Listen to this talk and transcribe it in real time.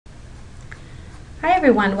Hi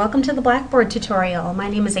everyone, welcome to the Blackboard tutorial. My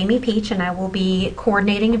name is Amy Peach and I will be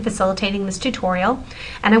coordinating and facilitating this tutorial.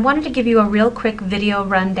 And I wanted to give you a real quick video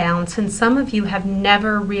rundown since some of you have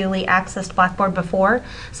never really accessed Blackboard before.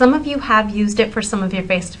 Some of you have used it for some of your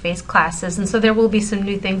face-to-face classes, and so there will be some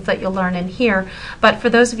new things that you'll learn in here. But for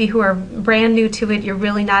those of you who are brand new to it, you're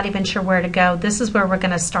really not even sure where to go, this is where we're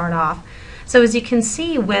going to start off. So as you can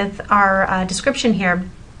see with our description here,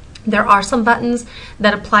 there are some buttons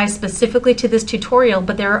that apply specifically to this tutorial,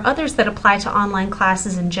 but there are others that apply to online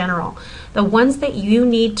classes in general. The ones that you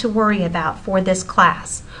need to worry about for this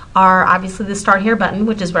class are obviously the Start Here button,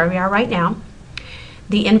 which is where we are right now,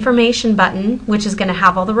 the Information button, which is going to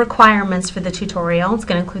have all the requirements for the tutorial. It's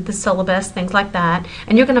going to include the syllabus, things like that,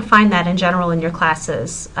 and you're going to find that in general in your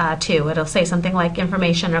classes too. It'll say something like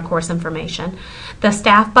information or course information. The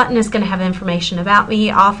Staff button is going to have information about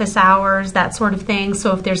me, office hours, that sort of thing,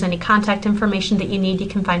 so if there's any contact information that you need, you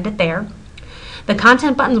can find it there. The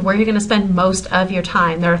Content button is where you're going to spend most of your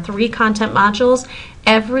time. There are 3 content modules.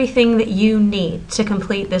 Everything that you need to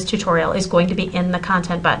complete this tutorial is going to be in the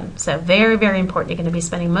Content button. So very, very important. You're going to be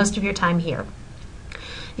spending most of your time here.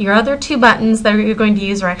 Your other 2 buttons that you're going to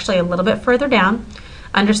use are actually a little bit further down.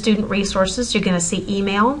 Under Student Resources, you're going to see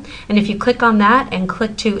Email, and if you click on that and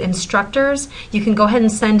click to Instructors, you can go ahead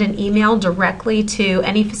and send an email directly to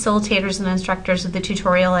any facilitators and instructors of the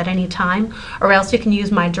tutorial at any time, or else you can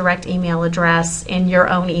use my direct email address in your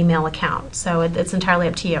own email account. So it's entirely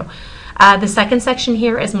up to you. The second section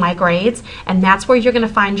here is My Grades, and that's where you're going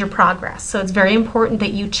to find your progress. So it's very important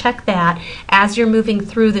that you check that as you're moving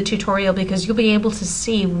through the tutorial, because you'll be able to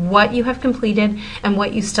see what you have completed and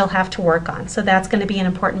what you still have to work on. So that's going to be an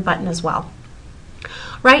important button as well.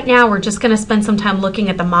 Right now we're just going to spend some time looking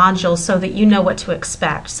at the modules so that you know what to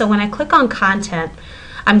expect. So when I click on Content,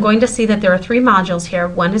 I'm going to see that there are 3 modules here.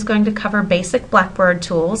 One is going to cover basic Blackboard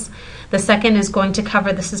tools. The second is going to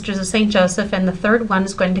cover the Sisters of St. Joseph, and the third one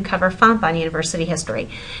is going to cover Fontbonne University history.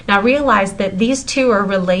 Now realize that these 2 are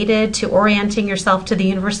related to orienting yourself to the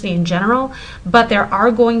university in general, but there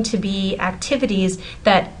are going to be activities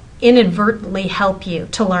that inadvertently help you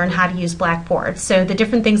to learn how to use Blackboard. So the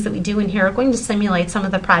different things that we do in here are going to simulate some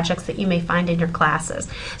of the projects that you may find in your classes.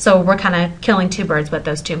 So we're kind of killing 2 birds with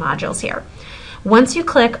those 2 modules here. Once you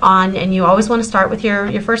click on, and you always want to start with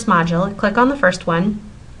your first module, click on the first one,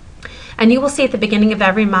 and you will see at the beginning of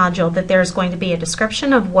every module that there's going to be a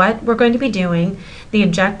description of what we're going to be doing, the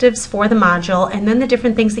objectives for the module, and then the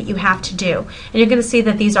different things that you have to do. And you're going to see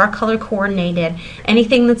that these are color coordinated.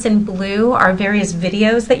 Anything that's in blue are various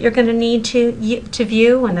videos that you're going to need to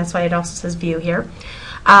view, and that's why it also says view here.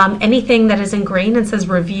 Anything that is in green and says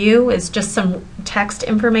review is just some text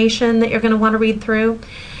information that you're going to want to read through.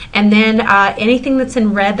 And then anything that's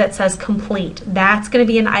in red that says complete, that's going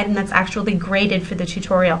to be an item that's actually graded for the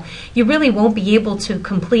tutorial. You really won't be able to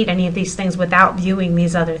complete any of these things without viewing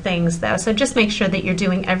these other things though, so just make sure that you're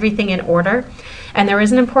doing everything in order. And there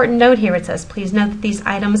is an important note here. It says, please note that these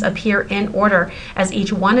items appear in order. As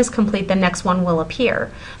each one is complete, the next one will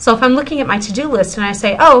appear. So if I'm looking at my to-do list and I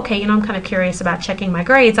say, oh, okay, I'm kind of curious about checking my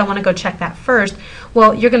grades, I want to go check that first.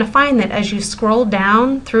 Well, you're going to find that as you scroll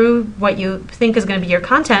down through what you think is going to be your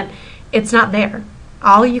content, it's not there.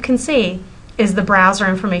 All you can see is the browser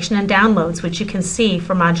information and downloads, which you can see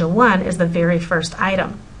for Module 1 is the very first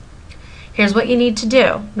item. Here's what you need to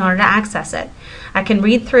do in order to access it. I can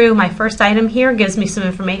read through my first item here, gives me some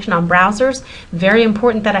information on browsers. Very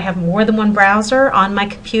important that I have more than one browser on my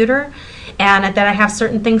computer, and that I have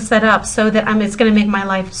certain things set up so that it's going to make my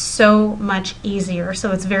life so much easier.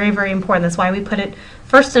 So it's very, very important. That's why we put it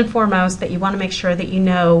first and foremost that you want to make sure that you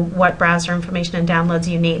know what browser information and downloads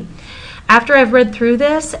you need. After I've read through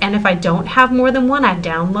this, and if I don't have more than one, I've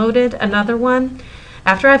downloaded another one.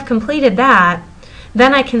 After I've completed that,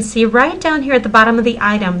 then I can see right down here at the bottom of the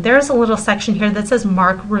item, there's a little section here that says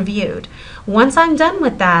Mark Reviewed. Once I'm done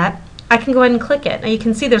with that, I can go ahead and click it. Now you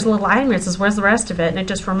can see there's a little item here that says, where's the rest of it? And it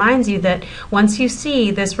just reminds you that once you see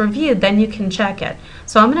this reviewed, then you can check it.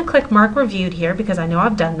 So I'm going to click Mark Reviewed here because I know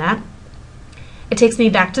I've done that. It takes me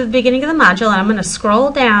back to the beginning of the module, and I'm going to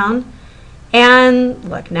scroll down. And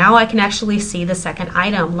look, now I can actually see the second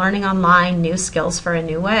item, Learning Online, New Skills for a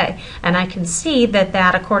New Way. And I can see that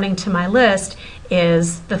that, according to my list,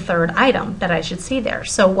 is the third item that I should see there.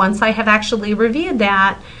 So once I have actually reviewed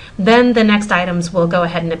that, then the next items will go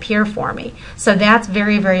ahead and appear for me. So that's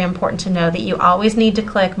very, very important to know that you always need to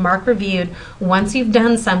click Mark Reviewed. Once you've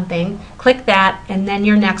done something, click that, and then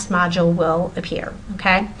your next module will appear.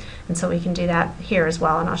 Okay? And so we can do that here as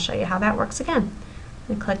well, and I'll show you how that works again.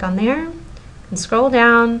 We click on there and scroll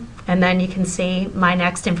down, And then you can see my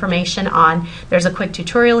next information on, there's a quick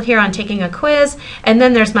tutorial here on taking a quiz, and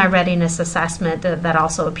then there's my readiness assessment that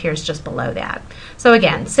also appears just below that. So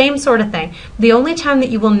again, same sort of thing. The only time that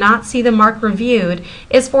you will not see the mark reviewed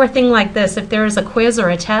is for a thing like this. If there is a quiz or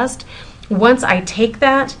a test, once I take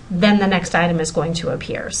that, then the next item is going to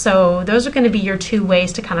appear. So those are going to be your two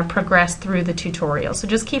ways to kind of progress through the tutorial. So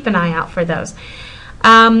just keep an eye out for those.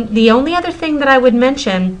 The only other thing that I would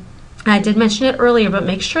mention, I did mention it earlier, but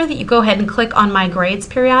make sure that you go ahead and click on my grades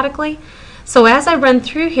periodically. So as I run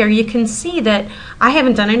through here, you can see that I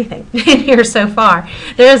haven't done anything in here so far.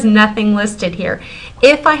 There is nothing listed here.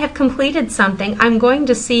 If I have completed something, I'm going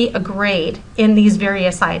to see a grade in these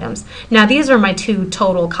various items. Now these are my two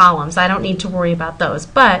total columns. I don't need to worry about those,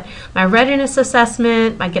 but my readiness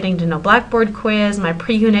assessment, my getting to know Blackboard quiz, my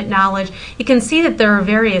pre-unit knowledge, you can see that there are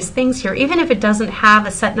various things here. Even if it doesn't have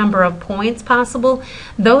a set number of points possible,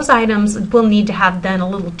 those items will need to have then a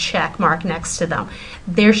little check mark next to them.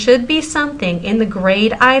 There should be something in the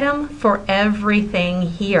grade item for everything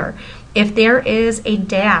here. If there is a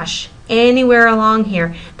dash anywhere along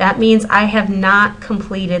here, that means I have not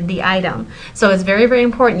completed the item. So it's very, very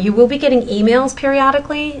important. You will be getting emails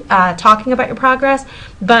periodically talking about your progress,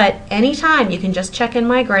 but anytime you can just check in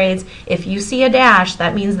my grades. If you see a dash,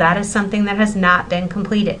 that means that is something that has not been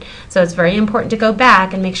completed. So it's very important to go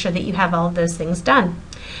back and make sure that you have all of those things done.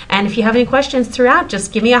 And if you have any questions throughout,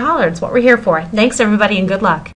 just give me a holler. It's what we're here for. Thanks, everybody, and good luck.